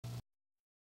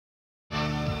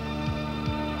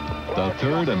The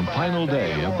third and final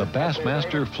day of the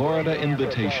Bassmaster Florida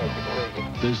Invitational.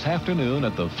 This afternoon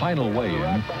at the final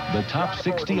weigh-in, the top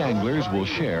 60 anglers will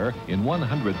share in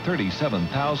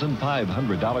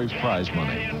 $137,500 prize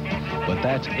money. But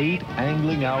that's 8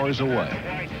 angling hours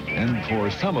away. And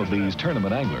for some of these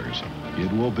tournament anglers,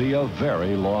 it will be a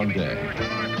very long day.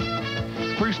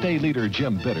 First day leader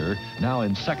Jim Bitter, now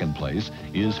in second place,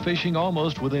 is fishing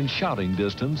almost within shouting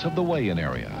distance of the weigh-in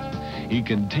area. He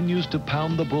continues to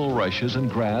pound the bulrushes and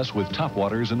grass with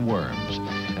topwaters and worms,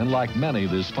 and like many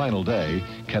this final day,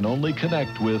 can only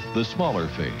connect with the smaller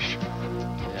fish.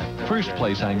 First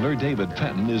place angler David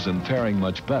Fenton isn't faring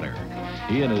much better.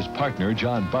 He and his partner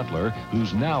John Butler,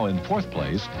 who's now in fourth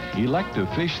place, elect to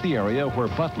fish the area where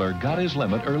Butler got his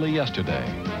limit early yesterday.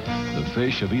 The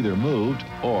fish have either moved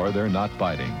or they're not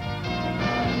biting.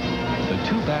 The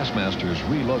two Bassmasters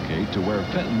relocate to where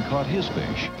Fenton caught his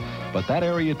fish, but that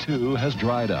area too has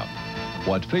dried up.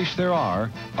 What fish there are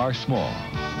small.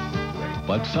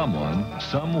 But someone,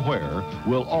 somewhere,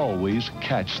 will always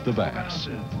catch the bass.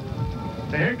 So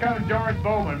here comes George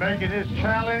Bowman making his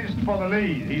challenge for the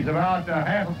lead. He's about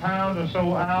half a pound or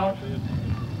so out.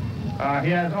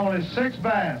 He has only 6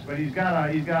 bass, but he's got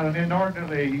one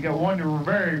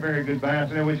very, very good bass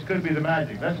in there, which could be the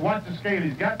magic. Let's watch the scale.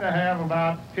 He's got to have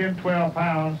about 10, 12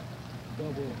 pounds.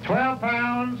 12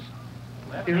 pounds,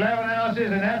 11 ounces,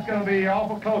 and that's going to be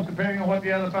awful close depending on what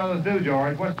the other fellas do,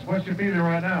 George. What's your feeling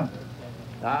right now?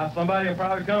 Somebody will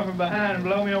probably come from behind and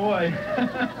blow me away.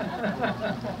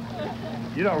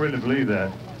 You don't really believe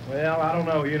that? Well, I don't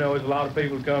know. You know, there's a lot of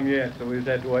people to come yet, so we just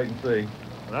have to wait and see.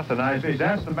 Well, that's a nice fish.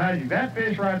 That's the magic. That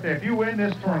fish right there, if you win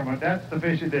this tournament, that's the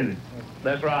fish that did it.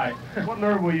 That's right. What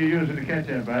lure will you use to catch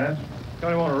that bass? I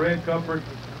only want a red culprit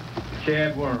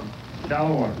shad worm.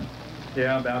 Shallow water.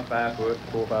 Yeah, about 5 foot,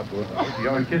 4 or 5 foot. You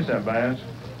ought to kiss that bass.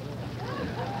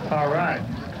 All right.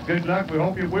 Good luck.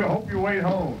 We'll hope you wait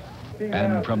home.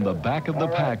 And from the back of the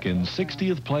pack in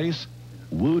 60th place,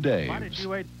 Woo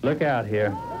Daves. Look out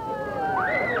here.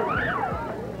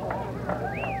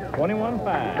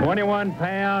 21.5. 21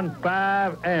 pound,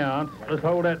 5 ounce. Let's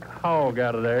hold that hog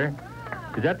out of there.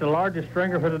 Is that the largest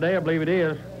stringer for today? I believe it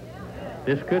is.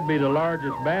 This could be the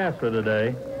largest bass for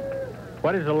today.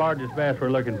 What is the largest bass we're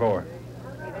looking for?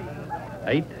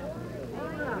 8?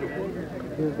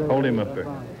 Hold him up there.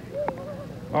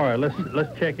 All right,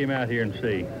 let's check him out here and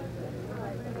see.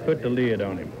 Put the lid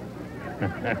on him.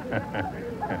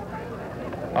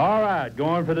 All right,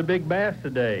 going for the big bass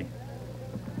today.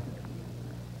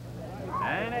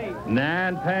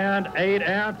 9 pound, 8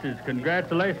 ounces.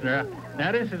 Congratulations.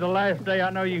 Now, this is the last day. I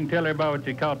know you can tell everybody what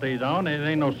you caught these on. It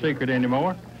ain't no secret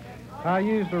anymore. I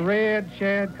used a red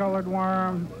shad-colored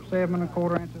worm, 7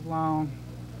 1/4 inches long.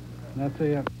 That's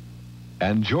it.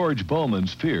 And George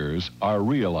Bowman's fears are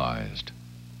realized.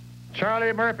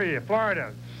 Charlie Murphy,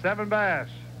 Florida, 7 bass.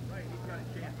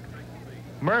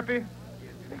 Murphy?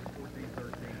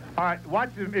 All right,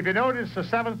 watch. If you notice, the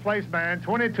 7th place man,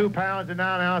 22 pounds and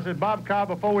 9 ounces. Bob Cobb,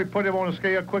 before we put him on the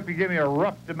scale, quickly give me a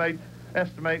rough estimate. He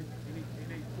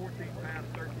needs 14 pounds,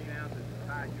 13 ounces to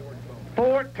tie George Bowman.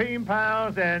 14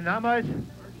 pounds and how much?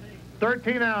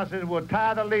 13 ounces will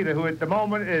tie the leader, who at the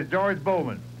moment is George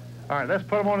Bowman. All right, let's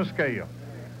put him on the scale.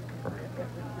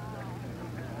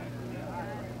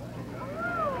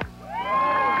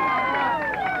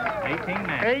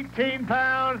 18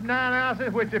 pounds, 9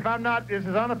 ounces, which if I'm not, this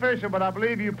is unofficial, but I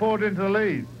believe you pulled into the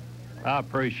lead. I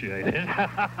appreciate it.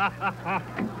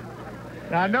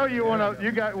 Now, I know you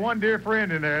got one dear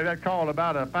friend in there that called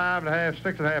about a 5 1/2,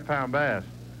 6 1/2 pound bass.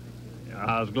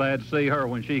 I was glad to see her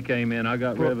when she came in. I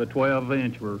got rid of a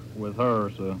 12-inch with her,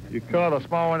 so. You caught a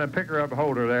small one and pick her up,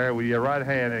 hold her there with your right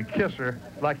hand and kiss her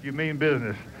like you mean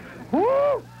business.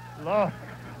 Woo! Lord.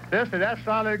 That's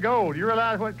solid gold. You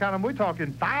realize what kind of, we're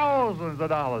talking thousands of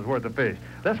dollars worth of fish.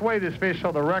 Let's weigh this fish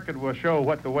so the record will show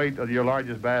what the weight of your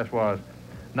largest bass was.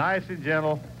 Nice and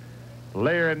gentle,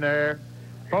 layer in there.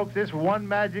 Folks, this one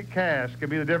magic cast can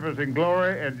be the difference in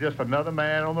glory and just another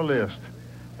man on the list.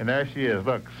 And there she is.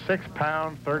 Look, 6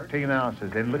 pounds, 13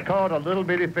 ounces. And caught a little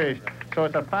bitty fish. So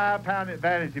it's a 5 pound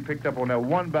advantage you picked up on that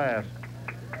one bass.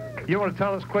 You want to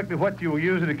tell us quickly what you were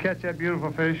using to catch that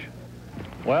beautiful fish?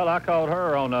 Well, I caught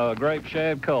her on a grape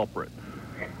shad culprit.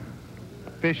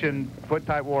 Fishing what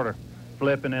type water?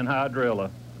 Flipping in hydrilla.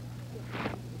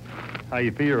 How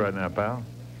you feel right now, pal?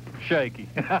 Shaky.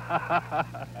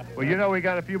 Well, you know we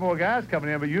got a few more guys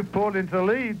coming in, but you've pulled into the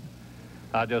lead.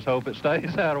 I just hope it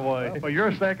stays that way. For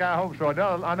your sake, I hope so.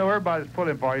 I know everybody's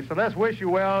pulling for you, so let's wish you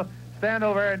well. Stand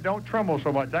over there and don't tremble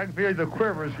so much. I can feel the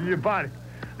quivers in your body.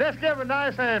 Let's give a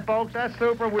nice hand, folks. That's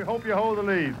super. We hope you hold the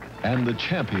lead. And the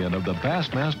champion of the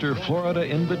Bassmaster Florida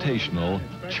Invitational,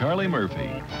 Charlie Murphy,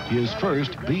 his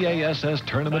first BASS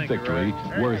tournament victory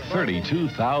worth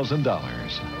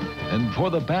 $32,000. And for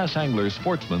the Bass Angler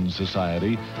Sportsman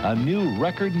Society, a new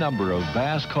record number of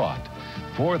bass caught,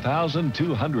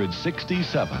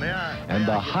 4,267, and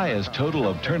the highest total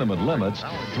of tournament limits,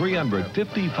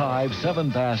 355 7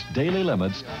 bass daily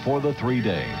limits for the 3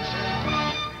 days.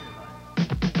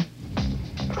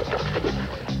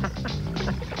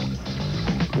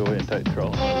 Go ahead and take the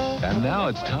trolling. And now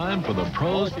it's time for the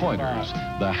pros pointers,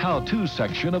 the how-to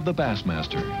section of the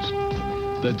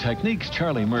Bassmasters. The techniques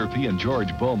Charlie Murphy and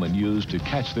George Bowman used to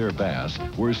catch their bass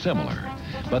were similar,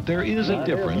 but there is a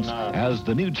difference, as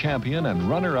the new champion and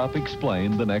runner-up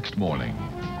explained the next morning.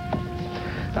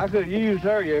 I could have used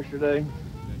her yesterday.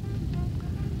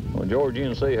 Well, George, you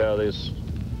can see how this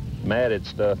matted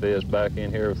stuff is back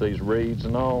in here with these reeds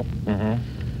and all.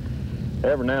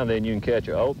 Every now and then you can catch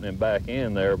an opening back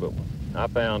in there, but I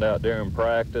found out during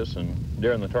practice and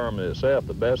during the tournament itself,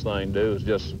 the best thing to do is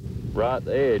just right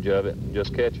the edge of it and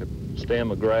just catch a stem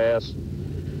of grass,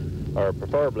 or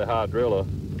preferably hydrilla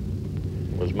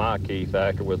was my key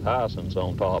factor with hyacinths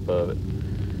on top of it.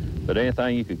 But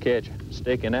anything you could catch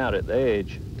sticking out at the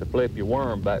edge to flip your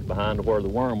worm back behind to where the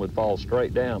worm would fall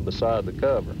straight down beside the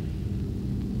cover.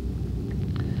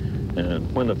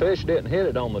 And when the fish didn't hit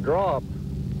it on the drop,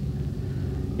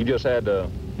 you just had to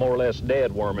more or less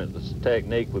dead worm it. This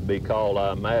technique would be called,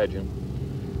 I imagine.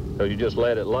 So you just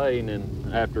let it lay, and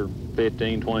then after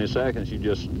 15, 20 seconds, you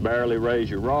just barely raise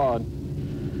your rod,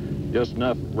 just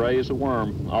enough to raise the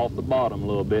worm off the bottom a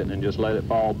little bit, and then just let it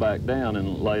fall back down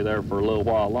and lay there for a little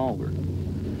while longer.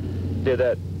 Did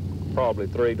that probably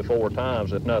 3 to 4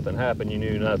 times. If nothing happened, you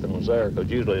knew nothing was there,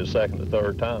 because usually the second or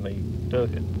third time he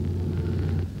took it.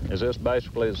 Is this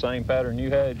basically the same pattern you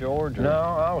had, George? Or? No,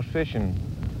 I was fishing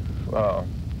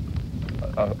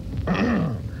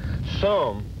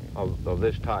some of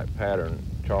this type pattern,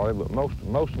 Charlie, but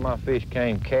most of my fish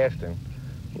came casting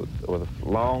with a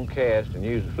long cast and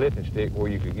used a flipping stick where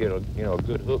you could get a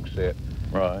good hook set.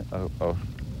 Right. A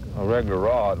regular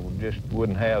rod just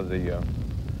wouldn't have the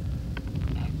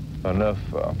enough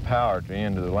power at the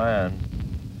end of the line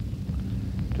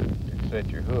to set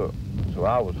your hook. So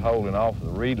I was holding off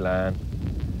the reed line,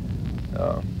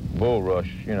 bull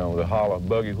rush, the hollow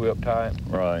buggy whip type.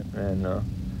 Right. And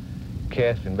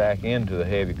casting back into the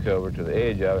heavy cover to the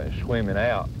edge of it and swimming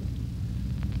out.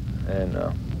 And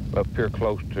up here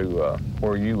close to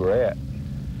where you were at,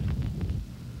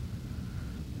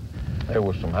 there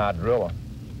was some hydrilla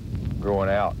growing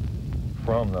out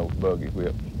from those buggy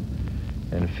whips.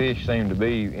 And the fish seemed to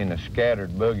be in the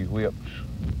scattered buggy whips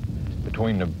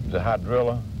between the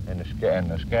hydrilla and the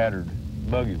scattered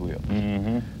buggy whips.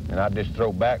 And I just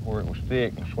throw back where it was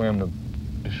thick and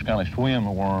just kind of swim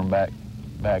the worm back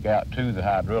out to the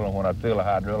hydrilla. And when I feel the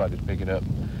hydrilla, I just pick it up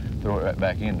and throw it right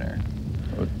back in there.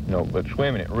 But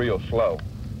swimming it real slow.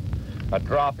 I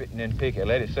drop it and then pick it,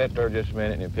 let it sit there just a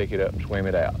minute and then pick it up and swim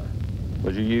it out.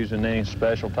 Was you using any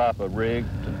special type of rig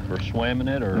for swimming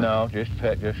it, or? No,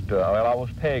 well, I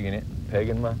was pegging it,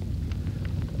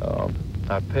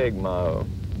 I pegged my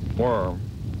worm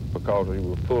because we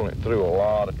were pulling it through a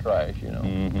lot of trash,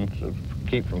 So to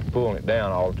keep from pulling it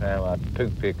down all the time, I'd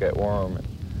toothpick that worm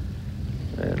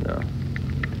and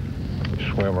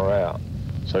swim her out.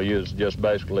 So you was just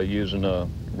basically using a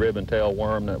ribbon tail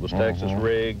worm that was Texas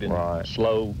rigged and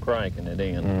slow cranking it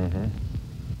in.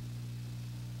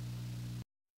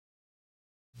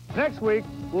 Next week,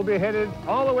 we'll be headed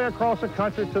all the way across the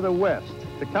country to the west,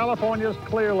 to California's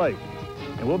Clear Lake.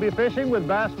 And we'll be fishing with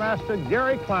Bassmaster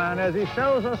Gary Klein as he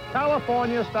shows us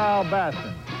California-style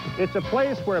bassing. It's a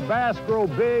place where bass grow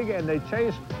big and they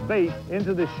chase bait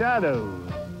into the shadows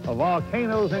of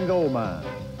volcanoes and gold mines.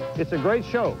 It's a great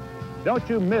show. Don't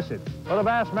you miss it. For the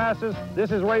Bassmasters,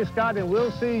 this is Ray Scott, and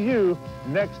we'll see you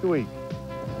next week.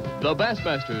 The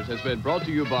Bassmasters has been brought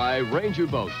to you by Ranger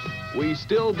Boats. We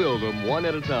still build them one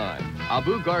at a time.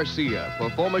 Abu Garcia,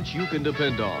 performance you can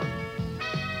depend on.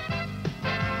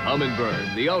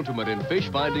 Humminbird, the ultimate in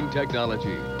fish-finding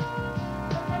technology.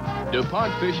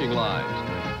 DuPont Fishing Lines,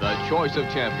 the choice of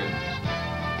champions.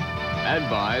 And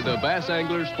by the Bass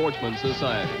Angler Sportsman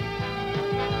Society.